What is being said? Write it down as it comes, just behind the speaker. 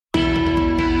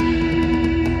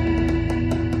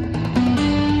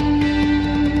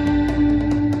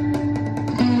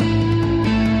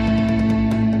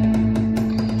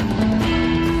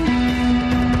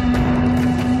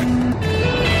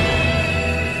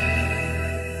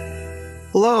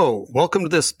Hello, welcome to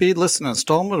this Speed Listen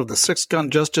installment of the Six Gun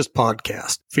Justice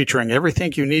podcast, featuring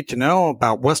everything you need to know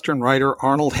about Western writer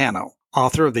Arnold Hanno,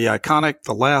 author of the iconic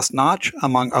The Last Notch,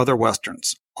 among other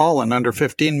Westerns, all in under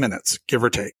 15 minutes, give or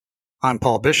take. I'm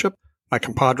Paul Bishop. My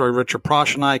compadre Richard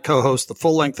Prosch and I co-host the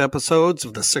full-length episodes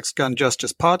of the Six Gun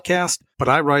Justice podcast, but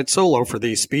I ride solo for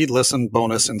these Speed Listen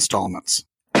bonus installments.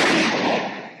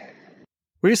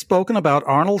 We've spoken about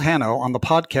Arnold Hanno on the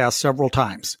podcast several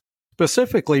times,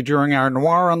 specifically during our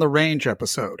Noir on the Range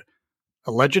episode.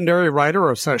 A legendary writer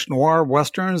of such noir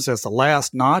westerns as The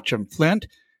Last Notch and Flint,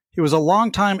 he was a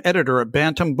longtime editor at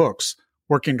Bantam Books,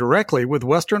 working directly with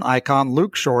Western icon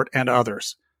Luke Short and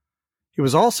others. He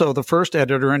was also the first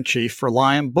editor-in-chief for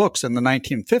Lion Books in the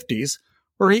 1950s,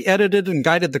 where he edited and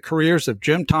guided the careers of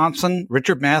Jim Thompson,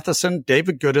 Richard Matheson,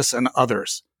 David Goodis, and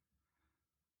others.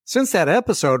 Since that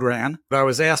episode ran, I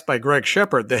was asked by Greg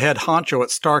Shepard, the head honcho at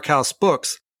Starkhouse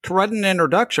Books, to write an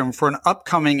introduction for an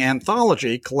upcoming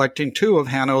anthology collecting two of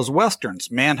Hanno's westerns,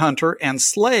 Manhunter and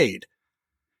Slade.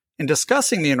 In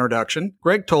discussing the introduction,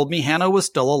 Greg told me Hanno was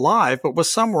still alive but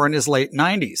was somewhere in his late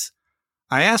 90s.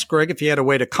 I asked Greg if he had a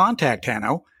way to contact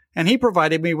Hanno, and he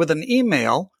provided me with an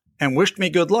email and wished me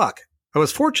good luck. I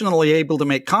was fortunately able to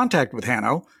make contact with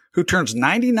Hanno, who turns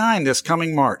 99 this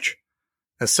coming March.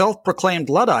 As self-proclaimed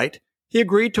Luddite, he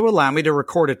agreed to allow me to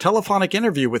record a telephonic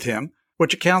interview with him,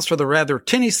 which accounts for the rather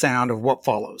tinny sound of what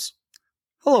follows.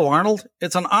 Hello, Arnold.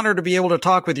 It's an honor to be able to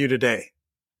talk with you today.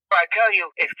 I tell you,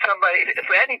 if anybody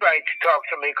to talk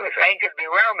to me, because I ain't going to be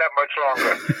around that much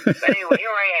longer. But anyway,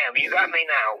 here I am. You got me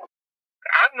now.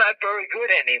 I'm not very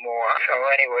good anymore. So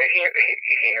anyway,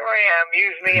 here I am.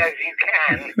 Use me as you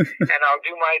can, and I'll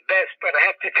do my best. But I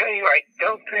have to tell you, I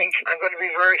don't think I'm going to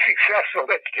be very successful.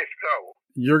 Let's just go.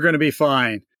 You're going to be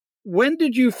fine. When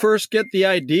did you first get the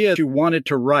idea you wanted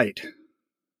to write?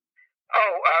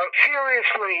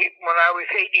 Seriously, when I was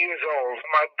 8 years old,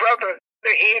 my brother,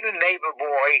 he and a neighbor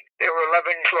boy, they were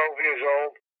 11, 12 years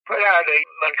old, put out a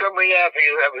Montgomery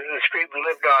Avenue, that was the street we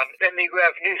lived on,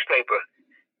 mimeograph newspaper.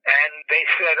 And they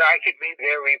said I could be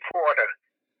their reporter.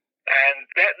 And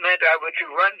that meant I would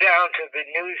run down to the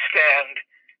newsstand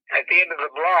at the end of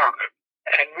the block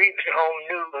and read the home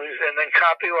news and then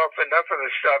copy off enough of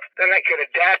the stuff that I could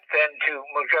adapt then to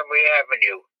Montgomery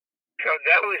Avenue. So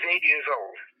that was 8 years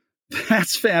old.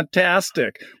 That's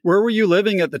fantastic. Where were you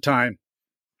living at the time?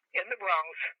 In the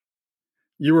Bronx.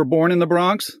 You were born in the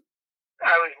Bronx?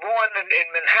 I was born in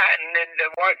Manhattan,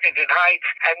 in Washington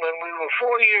Heights, and when we were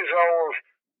 4 years old,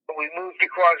 we moved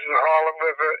across the Harlem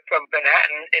River from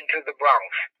Manhattan into the Bronx.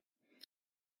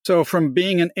 So from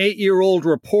being an 8-year-old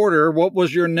reporter, what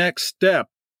was your next step?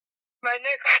 My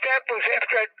next step was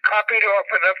after I'd copied off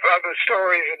enough other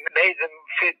stories and made them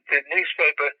fit the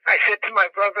newspaper, I said to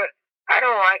my brother, I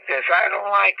don't like this. I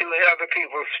don't like doing other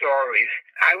people's stories.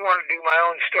 I want to do my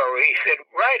own story. He said,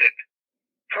 write it.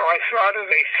 So I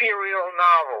started a serial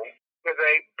novel with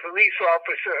a police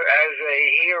officer as a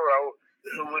hero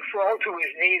who would fall to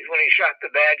his knees when he shot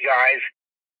the bad guys.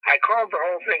 I called the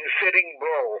whole thing Sitting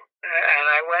Bull. And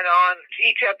I went on.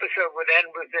 Each episode would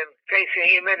end with him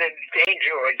facing imminent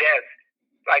danger or death,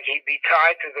 like he'd be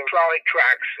tied to the trolley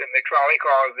tracks and the trolley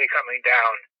car would be coming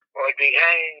down, or he'd be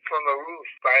hanging from a roof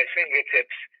by his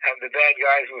fingertips and the bad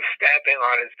guys were stamping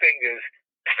on his fingers,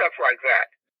 stuff like that.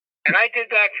 And I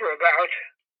did that for about,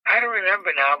 I don't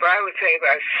remember now, but I would say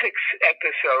about 6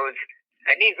 episodes.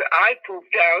 And either I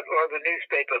pooped out or the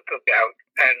newspaper pooped out,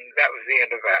 and that was the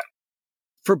end of that.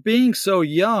 For being so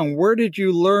young, where did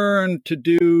you learn to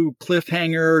do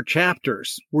cliffhanger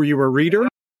chapters? Were you a reader?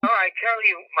 Oh, I tell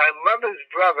you, my mother's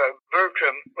brother,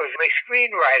 Bertram, was a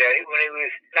screenwriter when he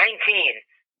was 19.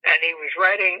 And he was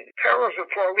writing Perils of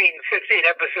Pauline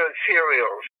 15-episode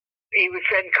serials. He would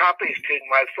send copies to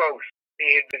my folks.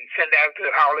 He had been sent out to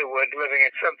Hollywood, living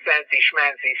in some fancy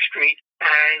schmancy street.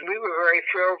 And we were very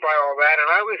thrilled by all that. And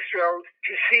I was thrilled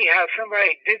to see how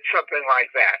somebody did something like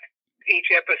that.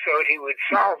 Each episode he would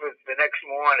solve it the next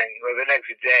morning or the next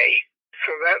day.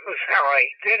 So that was how I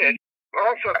did it.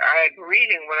 Also, I had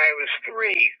reading when I was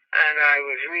 3, and I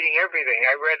was reading everything.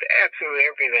 I read absolutely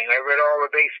everything. I read all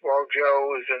the Baseball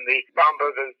Joes and the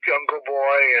Bomber the Jungle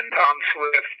Boy and Tom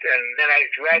Swift, and then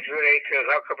I graduated to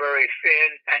Huckleberry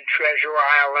Finn and Treasure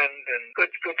Island and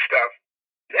good stuff.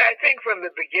 I think from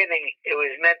the beginning it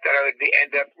was meant that I would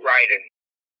end up writing.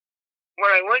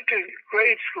 When I went to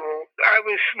grade school, I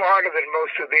was smarter than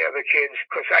most of the other kids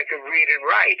because I could read and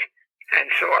write. And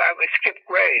so I would skip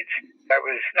grades. I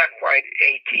was not quite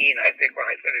 18, I think, when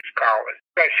I finished college.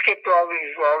 I skipped all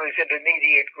these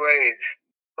intermediate grades.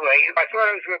 I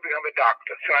thought I was going to become a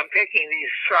doctor. So I'm taking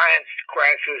these science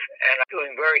classes, and I'm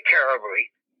doing very terribly.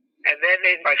 And then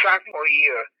in my sophomore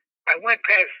year, I went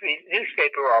past the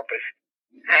newspaper office,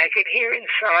 and I could hear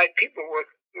inside people were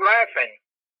laughing.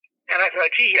 And I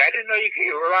thought, gee, I didn't know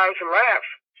you were allowed to laugh.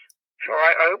 So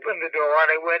I opened the door,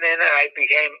 and I went in, and I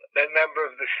became a member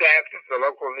of the staff of the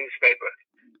local newspaper.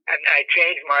 And I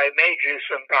changed my majors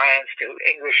from science to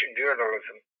English and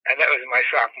journalism. And that was my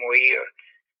sophomore year.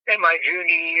 In my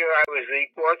junior year, I was the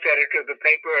sports editor of the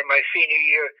paper. And my senior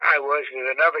year, I was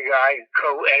with another guy,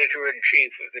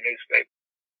 co-editor-in-chief of the newspaper.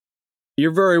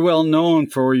 You're very well known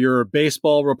for your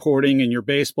baseball reporting and your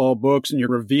baseball books, and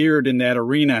you're revered in that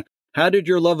arena. How did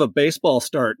your love of baseball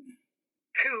start?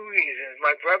 Two reasons.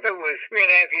 My brother was 3.5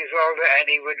 years older, and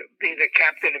he would be the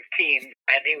captain of teams,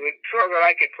 and he would saw that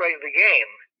I could play the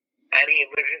game, and he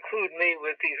would include me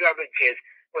with these other kids.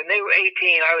 When they were 18,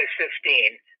 I was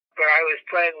 15, but I was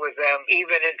playing with them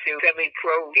even into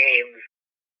semi-pro games.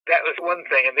 That was one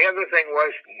thing. And the other thing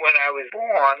was, when I was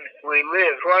born, we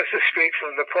lived across the street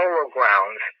from the Polo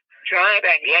Grounds. Giants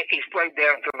and Yankees played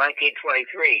there until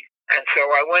 1923. And so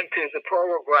I went to the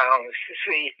Polo Grounds to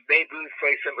see Babe Ruth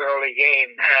play some early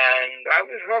games, and I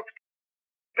was hooked.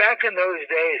 Back in those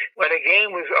days, when a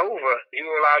game was over, you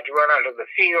were allowed to run onto the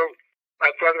field.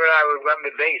 My brother and I would run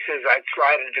the bases. I'd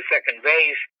slide into second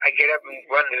base. I'd get up and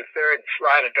run to third,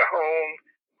 slide into home.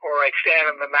 Or I'd stand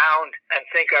on the mound and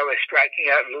think I was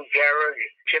striking out Lou Gehrig,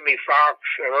 Jimmy Fox,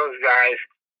 or those guys.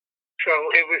 So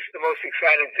it was the most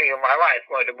exciting thing in my life,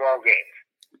 going to ball games.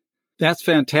 That's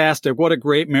fantastic. What a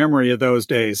great memory of those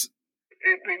days.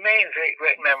 It remains a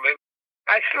great memory.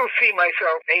 I still see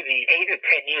myself maybe 8 or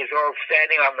 10 years old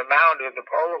standing on the mound of the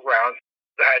Polo Grounds.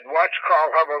 I'd watched Carl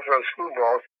Hubbell throw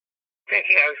screwballs,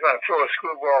 thinking I was going to throw a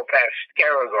screwball past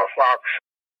Gehrig or Fox.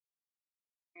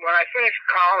 When I finished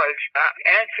college, I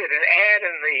answered an ad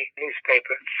in the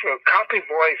newspaper for a copy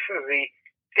boy for the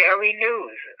Daily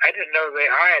News. I didn't know they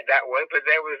hired that way, but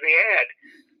there was the ad.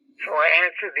 So I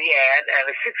answered the ad, and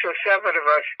the 6 or 7 of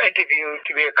us interviewed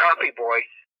to be a copy boy.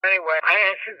 Anyway, I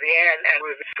answered the ad and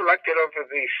was selected over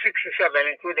the 6 or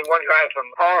 7, including one guy from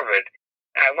Harvard.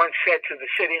 I once said to the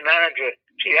city manager,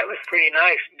 gee, that was pretty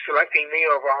nice, selecting me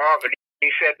over Harvard. He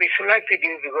said, we selected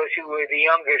you because you were the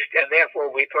youngest, and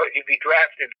therefore we thought you'd be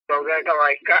drafted. So that's how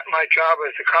I got my job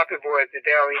as a copy boy at the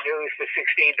Daily News for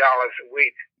 $16 a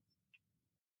week.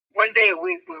 One day a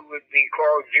week we would be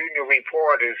called junior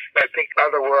reporters. I think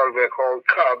other world we're called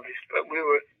cubs. But we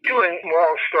were doing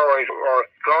small stories or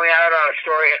going out on a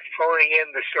story and phoning in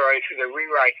the story to the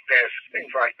rewrite desk,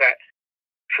 things like that.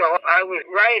 So I was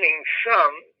writing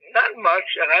some, not much,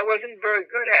 and I wasn't very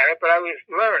good at it, but I was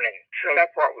learning. So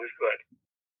that part was good.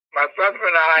 My brother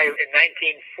and I, in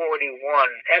 1941,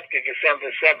 after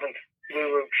December 7th, we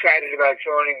were excited about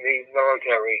joining the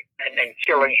military and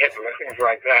killing Hitler, things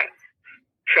like that.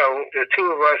 So the two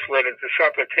of us at the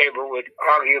supper table would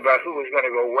argue about who was going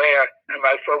to go where, and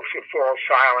my folks would fall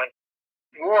silent.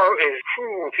 War is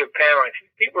cruel to parents.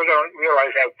 People don't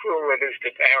realize how cruel it is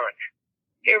to parents.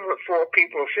 Here were 4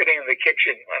 people sitting in the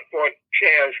kitchen on 4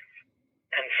 chairs,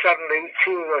 and suddenly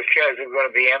 2 of those chairs are going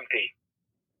to be empty.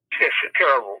 It's just a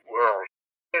terrible world.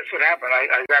 That's what happened. I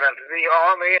got into the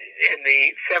Army in the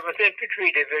 7th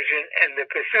Infantry Division in the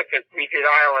Pacific. We did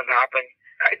island hopping.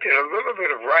 I did a little bit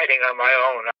of writing on my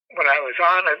own. When I was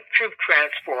on a troop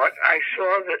transport, I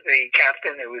saw that the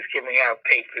captain who was giving out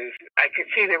papers, I could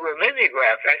see there were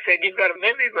mimeographs. I said, you've got a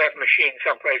mimeograph machine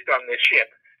someplace on this ship.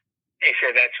 He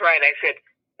said, that's right. I said,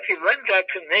 if you lend that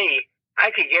to me, I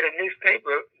could get a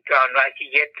newspaper done. I could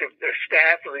get to the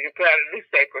staff, and we could put out a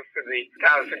newspaper for the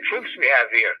 1,000 troops we have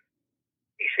here.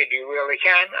 He said, you really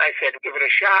can? I said, give it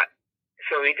a shot.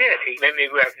 So he did. He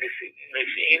mimeographed the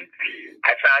machine.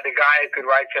 I found a guy who could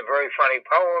write some very funny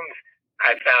poems.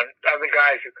 I found other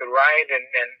guys who could write, and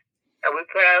we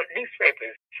put out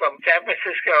newspapers. From San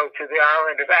Francisco to the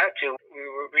island of Attu, we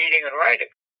were reading and writing.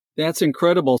 That's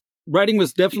incredible. Writing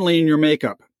was definitely in your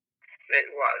makeup. It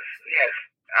was, yes.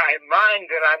 I mind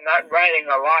that I'm not writing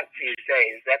a lot these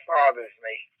days. That bothers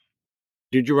me.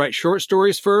 Did you write short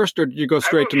stories first, or did you go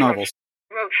straight to novels?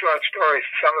 I wrote short stories.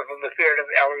 Some of them appeared in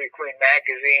Ellery Queen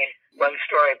magazine. One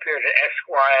story appeared in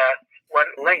Esquire.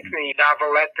 One lengthy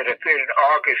novelette that appeared in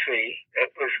Argosy.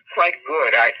 It was quite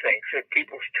good, I think. So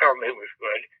people tell me it was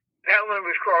good. That one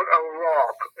was called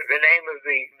O'Rourke, the name of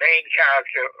the main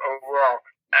character, O'Rourke.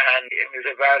 And it was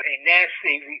about a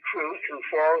nasty recruit who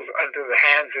falls under the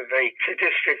hands of a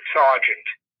sadistic sergeant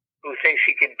who thinks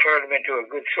he can turn him into a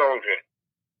good soldier.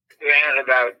 It ran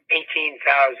about 18,000,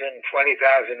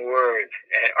 20,000 words,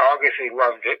 and Argosy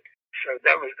loved it, so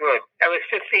that was good. That was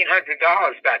 $1,500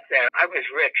 back then. I was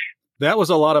rich. That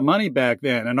was a lot of money back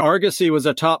then, and Argosy was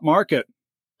a top market.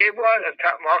 It was a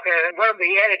top market, and one of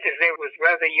the editors there was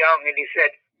rather young, and he said,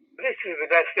 "This is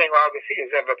the best thing Argosy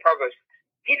has ever published."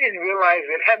 He didn't realize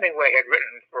that Hemingway had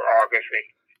written for Argosy.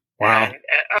 Wow. And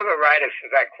other writers of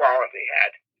that quality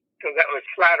had. So that was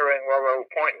flattering, although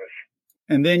pointless.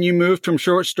 And then you moved from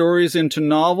short stories into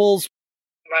novels?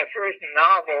 My first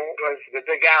novel was The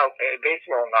Big Out, a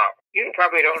baseball novel. You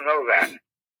probably don't know that.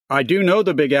 I do know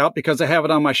The Big Out because I have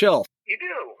it on my shelf. You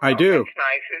do? I do. That's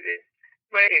nice.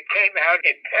 When it came out,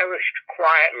 it perished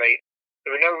quietly.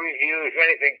 There were no reviews or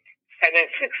anything. And then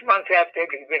 6 months after it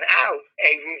had been out,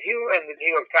 a reviewer in the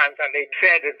New York Times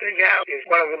said that Big Out is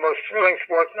one of the most thrilling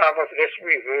sports novels this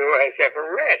reviewer has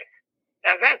ever read.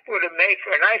 Now, that would have made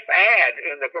for a nice ad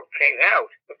when the book came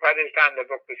out, but by this time the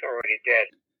book was already dead.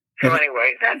 So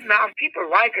anyway, that novel, people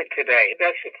like it today.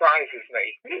 That surprises me.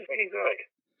 It's pretty good.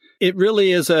 It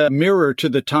really is a mirror to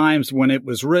the times when it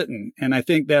was written, and I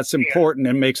think that's important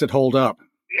and makes it hold up.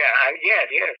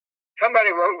 Yes.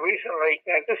 Somebody wrote recently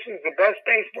that this is the best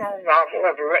baseball novel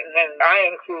ever written, and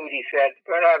I include, he said,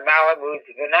 Bernard Malamud's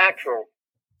The Natural.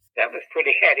 That was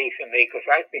pretty heady for me, because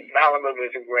I think Malamud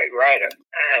was a great writer,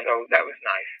 and so that was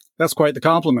nice. That's quite the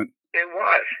compliment. It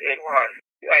was.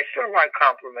 I still like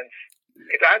compliments.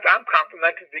 I'm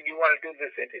complimented that you want to do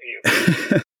this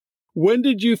interview. When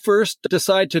did you first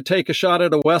decide to take a shot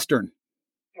at a Western?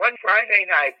 One Friday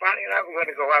night, Bonnie and I were going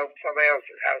to go out to somebody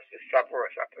else's house to supper or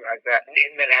something like that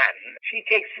in Manhattan. She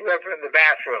takes forever in the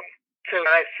bathroom. So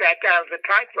I sat down at the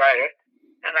typewriter,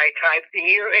 and I typed, the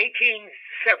year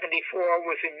 1874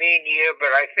 was a mean year,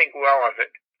 but I think well of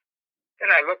it. Then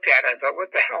I looked at it and thought,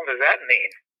 what the hell does that mean?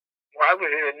 Why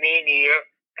was it a mean year,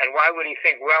 and why would he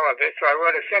think well of it? So I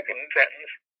wrote a second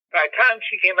sentence. By the time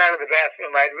she came out of the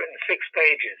bathroom, I'd written 6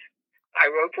 pages. I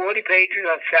wrote 40 pages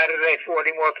on Saturday,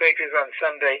 40 more pages on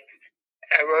Sunday.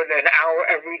 I wrote an hour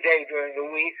every day during the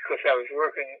week because I was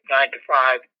working 9 to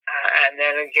 5, and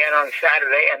then again on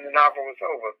Saturday, and the novel was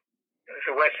over. It was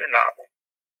a Western novel.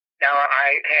 Now,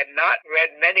 I had not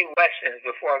read many Westerns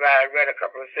before that. I read a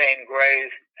couple of Zane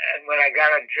Greys, and when I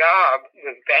got a job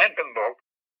with Bantam Books,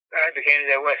 I became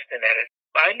their Western editor.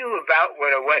 I knew about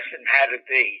what a Western had to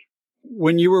be.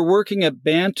 When you were working at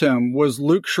Bantam, was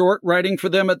Luke Short writing for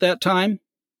them at that time?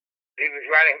 He was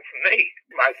writing for me,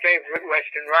 my favorite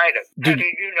Western writer. How did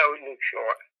you know Luke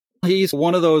Short? He's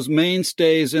one of those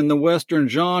mainstays in the Western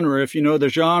genre. If you know the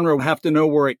genre, you have to know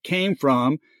where it came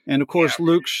from. And, of course,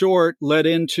 Luke Short led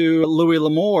into Louis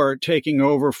L'Amour taking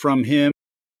over from him.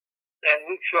 And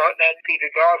Luke Short and Peter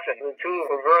Dawson, the two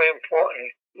were very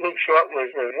important. Luke Short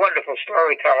was a wonderful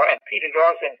storyteller, and Peter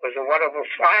Dawson was a wonderful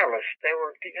stylist. They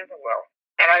worked together well.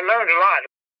 And I learned a lot.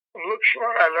 From Luke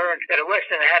Short, I learned that a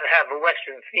Western had to have a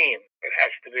Western theme. It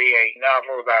has to be a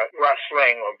novel about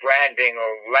rustling or branding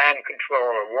or land control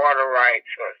or water rights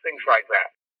or things like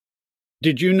that.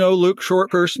 Did you know Luke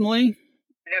Short personally?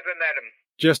 Never met him.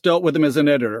 Just dealt with him as an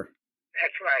editor.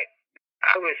 That's right.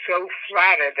 I was so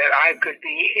flattered that I could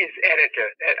be his editor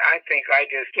that I think I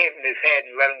just gave him his head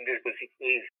and let him do as he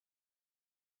pleased.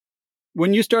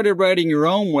 When you started writing your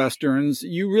own Westerns,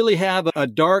 you really have a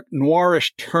dark,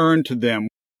 noirish turn to them.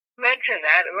 Mention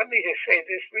that, and let me just say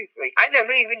this briefly. I never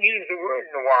even used the word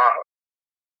noir.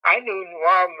 I knew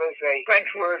noir was a French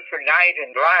word for night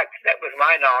and black. That was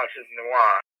my knowledge of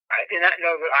noir. I did not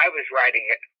know that I was writing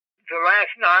it. The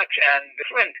Last Notch and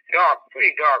Flint, dark,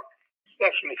 pretty dark.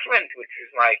 Especially Flint, which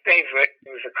is my favorite. It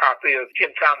was a copy of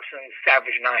Jim Thompson's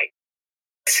Savage Night.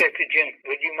 I said to Jim,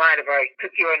 would you mind if I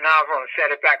took your novel and set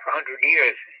it back 100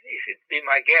 years? He said, be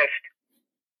my guest.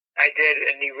 I did,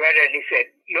 and he read it, and he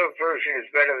said, your version is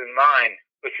better than mine,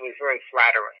 which was very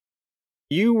flattering.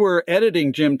 You were editing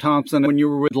Jim Thompson when you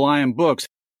were with Lion Books.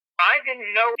 I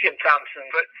didn't know Jim Thompson,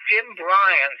 but Jim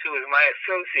Bryans, who was my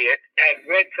associate, had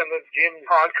read some of Jim's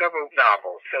hardcover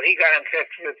novels, so he got in touch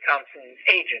with Thompson's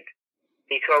agent.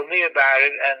 He told me about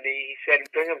it, and he said,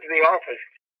 bring him to the office.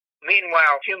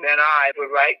 Meanwhile, Jim and I would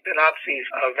write synopses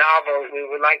of novels we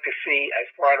would like to see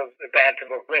as part of the Bantam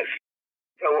Book list.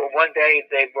 So one day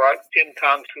they brought Jim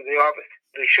Thompson to the office.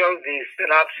 We showed these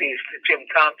synopses to Jim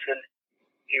Thompson.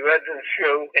 He read them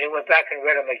through, and he went back and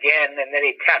read them again, and then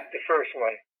he tapped the first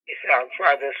one. He said, I'll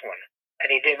try this one.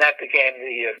 And he did. That became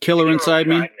the Killer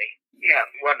Inside Me? Yeah,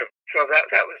 wonderful. So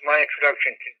that was my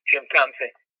introduction to Jim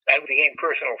Thompson. And we became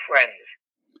personal friends.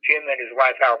 Jim and his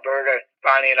wife Alberta,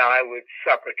 Bonnie and I would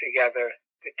supper together.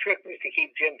 The trick was to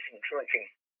keep Jim from drinking.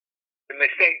 The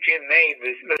mistake Jim made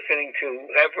was listening to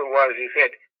whoever it was who said,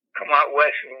 come out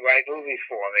west and write movies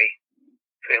for me.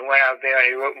 So he went out there and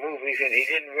he wrote movies, and he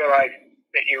didn't realize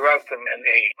that you wrote them and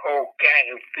a whole gang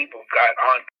of people got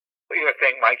on. Your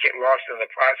thing might get lost in the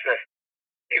process.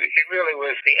 It really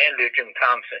was the end of Jim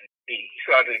Thompson. He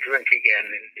started to drink again,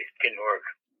 and it didn't work.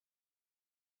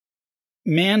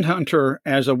 Manhunter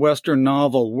as a Western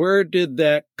novel, where did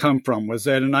that come from? Was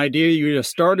that an idea you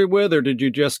just started with, or did you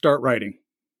just start writing?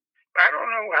 I don't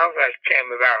know how that came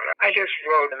about. I just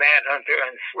wrote Manhunter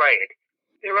and Slade.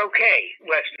 They're okay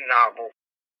Western novels.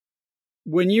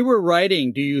 When you were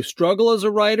writing, do you struggle as a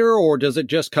writer, or does it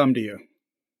just come to you?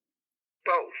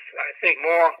 Both. I think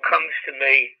more comes to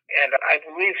me, and I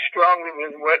believe strongly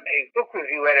with what a book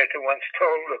review editor once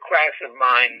told a class of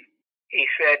mine. He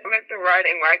said, let the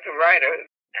writing write the writer,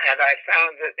 and I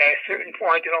found that at a certain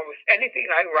point in almost anything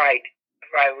I write,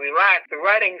 if I relax, the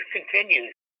writing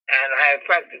continues, and I have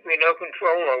practically no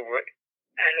control over it,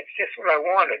 and it's just what I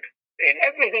wanted. In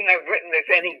everything I've written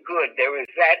that's any good, there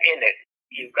is that in it.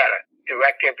 You've got to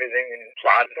direct everything and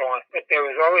plot and so on, but there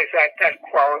was always that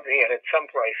quality in it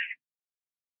someplace.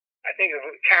 I think of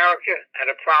a character and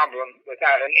a problem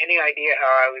without any idea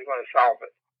how I was going to solve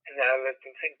it, and then I let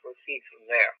the thing proceed from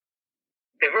there.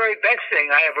 The very best thing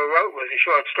I ever wrote was a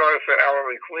short story for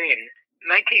Ellery Queen.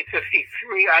 1953,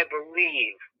 I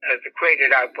believe, as the Crated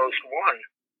Outpost won.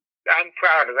 I'm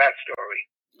proud of that story.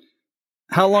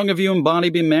 How long have you and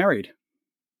Bonnie been married?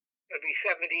 It'll be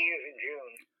 70 years in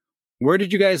June. Where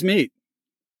did you guys meet?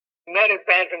 Met at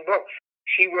Bantam Books.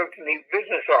 She worked in the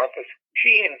business office.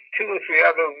 She and 2 or 3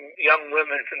 other young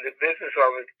women from the business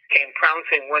office came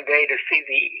pouncing one day to see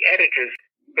the editors,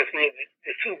 because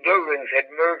the 2 buildings had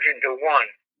merged into one.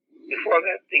 Before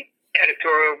that, the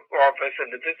editorial office and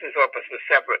the business office were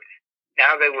separate.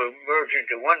 Now they were merged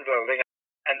into one building,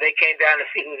 and they came down to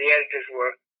see who the editors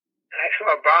were. And I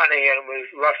saw Bonnie, and it was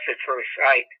lust at first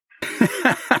sight.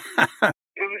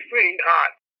 It was pretty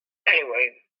hot.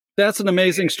 Anyway. That's an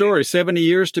amazing story. 70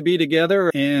 years to be together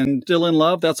and still in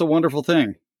love. That's a wonderful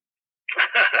thing.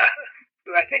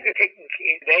 I think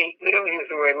we don't use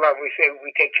the word love. We say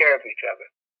we take care of each other.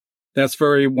 That's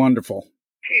very wonderful.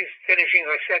 She's finishing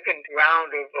her 2nd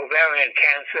round of ovarian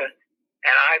cancer,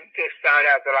 and I've just found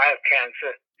out that I have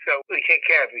cancer. So we take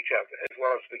care of each other as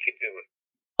well as we can do it.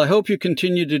 I hope you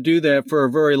continue to do that for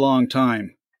a very long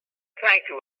time. Thank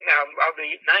you. Now, I'll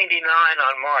be 99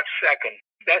 on March 2nd.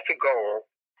 That's a goal.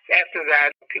 After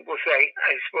that, people say,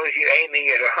 I suppose you're aiming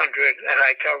at 100, and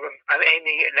I tell them, I'm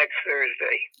aiming at next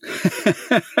Thursday.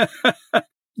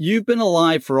 You've been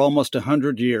alive for almost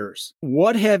 100 years.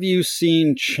 What have you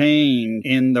seen change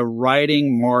in the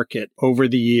writing market over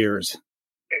the years?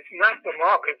 It's not the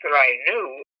market that I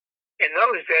knew. In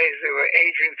those days, there were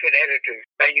agents and editors,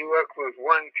 and you work with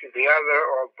one to the other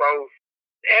or both.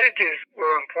 Editors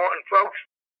were important folks.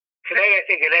 Today, I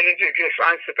think an editor just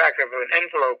signs the back of an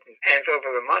envelope and hands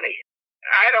over the money.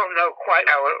 I don't know quite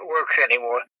how it works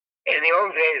anymore. In the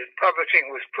old days, publishing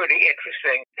was pretty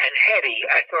interesting and heady.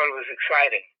 I thought it was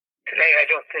exciting. Today, I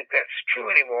don't think that's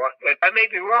true anymore, but I may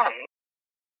be wrong.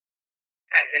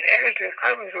 As an editor,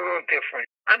 I was a little different.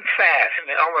 I'm fast. I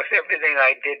mean, almost everything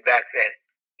I did back then.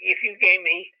 If you gave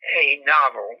me a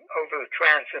novel over the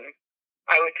transom,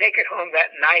 I would take it home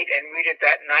that night and read it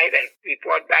that night and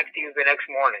report back to you the next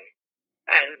morning.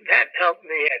 And that helped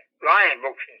me at Lion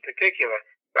Books in particular.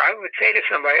 I would say to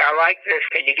somebody, I like this,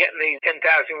 can you get me 10,000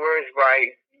 words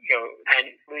by, and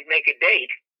we'd make a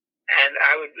date. And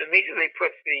I would immediately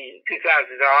put the $2,000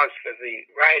 for the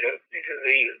writer into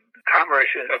the commerce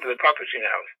of the publishing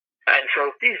house. And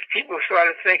so these people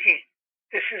started thinking,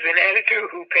 this is an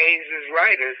editor who pays his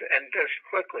writers and does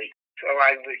quickly. So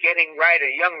I was getting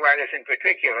young writers in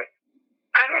particular.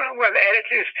 I don't know whether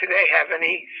editors today have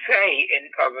any say in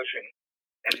publishing.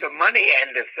 At the money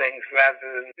end of things rather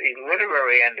than the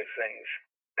literary end of things.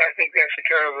 I think that's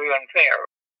terribly unfair.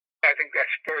 I think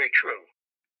that's very true.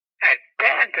 At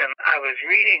Bantam, I was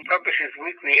reading Publishers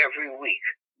Weekly every week.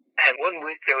 And one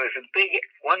week there was a big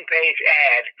one-page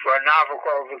ad for a novel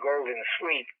called The Golden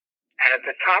Sleep. And at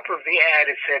the top of the ad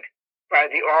it said, by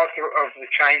the author of The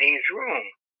Chinese Room.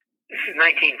 This is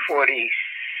 1947,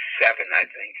 I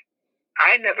think.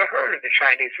 I never heard of The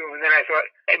Chinese Room, and then I thought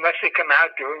it must have come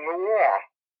out during the war.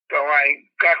 So I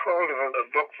got hold of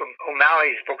a book from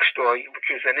O'Malley's bookstore, which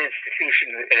is an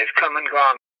institution that has come and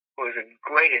gone. It was a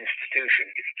great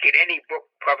institution. You could get any book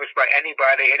published by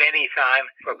anybody at any time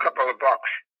for a couple of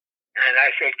bucks. And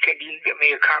I said, can you get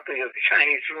me a copy of The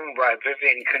Chinese Room by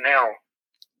Vivian Cannell?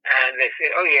 And they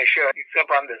said, oh yeah, sure. It's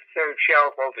up on the 3rd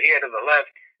shelf over here to the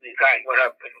left. The guy went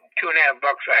up, and $2.50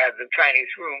 I had The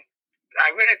Chinese Room. I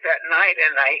read it that night,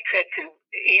 and I said to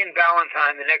Ian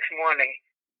Ballantine the next morning,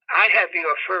 I have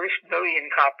your first 1 million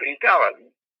copy bella.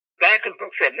 Bantam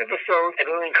Books had never sold 1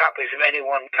 million copies of any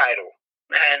one title.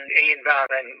 And Ian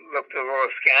Ballantine looked a little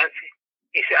askance.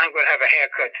 He said, I'm going to have a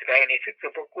haircut today. And he took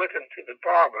the book with him to the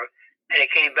barber. And he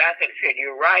came back and said,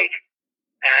 you're right.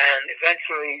 And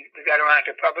eventually we got around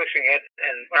to publishing it.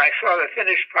 And when I saw the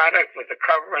finished product with the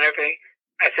cover and everything,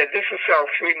 I said, this will sell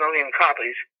 3 million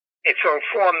copies. It sold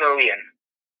 4 million.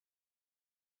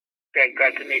 I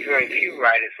got to meet very few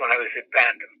writers when I was at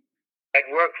Bantam. I'd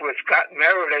worked with Scott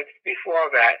Meredith before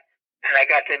that, and I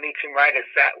got to meet some writers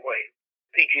that way.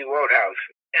 P.G. Wodehouse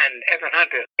and Evan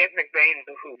Hunter, Ed McBain,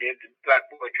 who did Black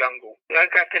Boy Jungle. I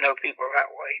got to know people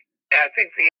that way. I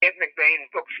think the Ed McBain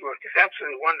books were just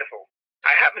absolutely wonderful.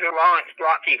 I happen to Lawrence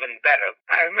Block even better.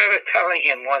 I remember telling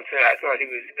him once that I thought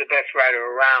he was the best writer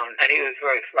around, and he was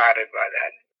very flattered by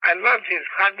that. I loved his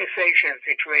conversations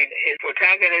between his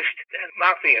protagonist and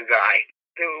mafia guy.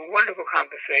 They were wonderful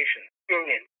conversations,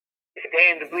 brilliant. The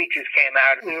Day in the Bleachers came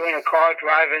out. We were in a car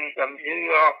driving from New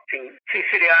York to Sioux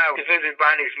City, Iowa to visit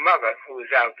Bonnie's mother, who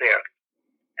was out there.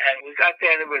 And we got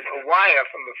there, and there was a wire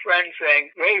from a friend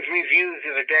saying, rave reviews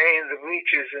of A Day in the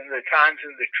Bleachers and the Times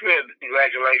and the Trib.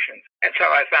 Congratulations. That's how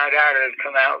I found out it had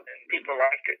come out, and people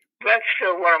liked it. That's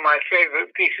still one of my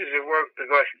favorite pieces of work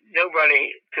because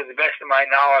nobody, to the best of my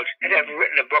knowledge, had ever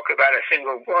written a book about a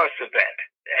single boss event.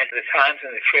 And the Times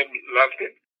and the Trib loved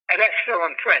it. And that's still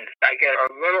in print. I get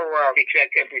a little royalty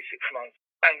check every 6 months.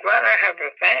 I'm glad I have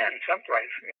a fan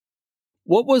someplace.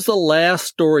 What was the last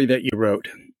story that you wrote?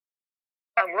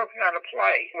 I'm working on a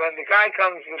play. When the guy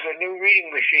comes with a new reading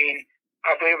machine,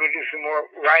 I'll be able to do some more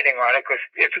writing on it because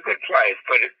it's a good play,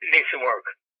 but it needs some work.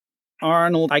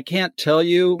 Arnold, I can't tell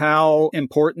you how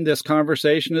important this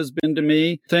conversation has been to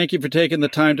me. Thank you for taking the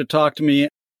time to talk to me.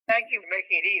 Thank you for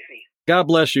making it easy. God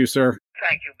bless you, sir.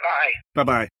 Thank you. Bye.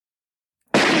 Bye-bye.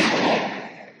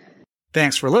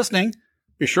 Thanks for listening.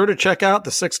 Be sure to check out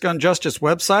the Six Gun Justice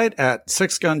website at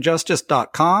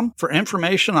sixgunjustice.com for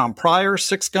information on prior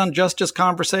Six Gun Justice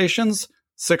conversations,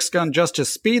 Six Gun Justice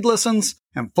speed listens,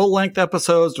 and full-length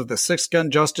episodes of the Six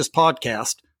Gun Justice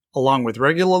podcast, along with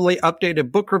regularly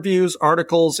updated book reviews,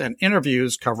 articles, and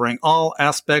interviews covering all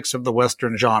aspects of the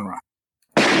Western genre.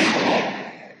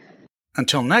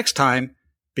 Until next time,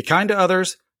 be kind to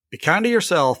others, be kind to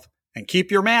yourself, and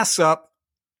keep your masks up.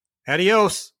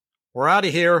 Adios. We're out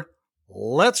of here.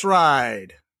 Let's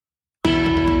ride.